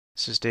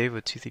This is Dave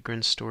with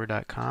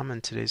ToothieGrinStore.com,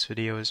 and today's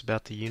video is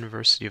about the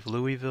University of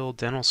Louisville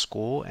Dental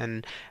School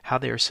and how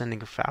they are sending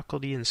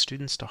faculty and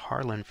students to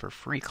Harlan for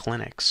free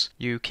clinics.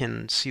 You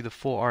can see the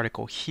full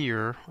article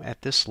here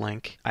at this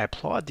link. I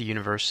applaud the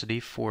university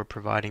for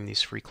providing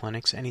these free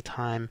clinics.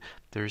 Anytime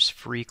there's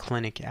free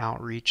clinic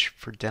outreach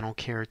for dental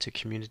care to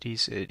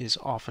communities, it is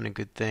often a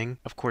good thing.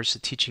 Of course, the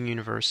teaching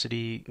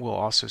university will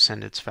also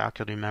send its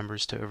faculty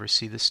members to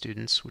oversee the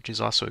students, which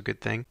is also a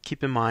good thing.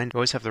 Keep in mind, you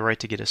always have the right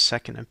to get a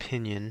second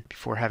opinion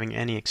before having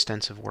any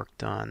extensive work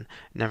done.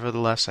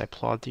 Nevertheless, I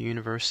applaud the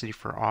university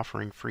for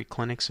offering free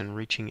clinics and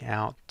reaching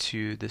out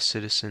to the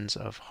citizens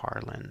of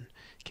Harlan.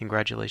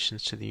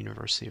 Congratulations to the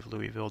University of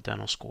Louisville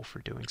Dental School for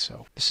doing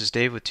so. This is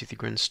Dave with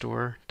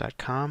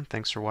ToothieGrinStore.com.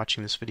 Thanks for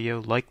watching this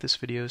video. Like this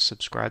video,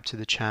 subscribe to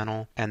the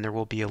channel, and there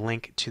will be a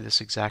link to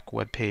this exact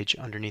web page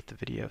underneath the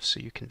video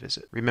so you can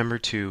visit. Remember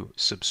to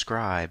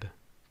subscribe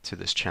to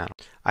this channel.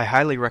 I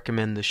highly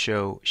recommend the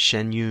show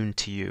Shenyun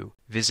to you.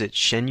 Visit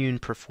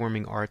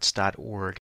shenyunperformingarts.org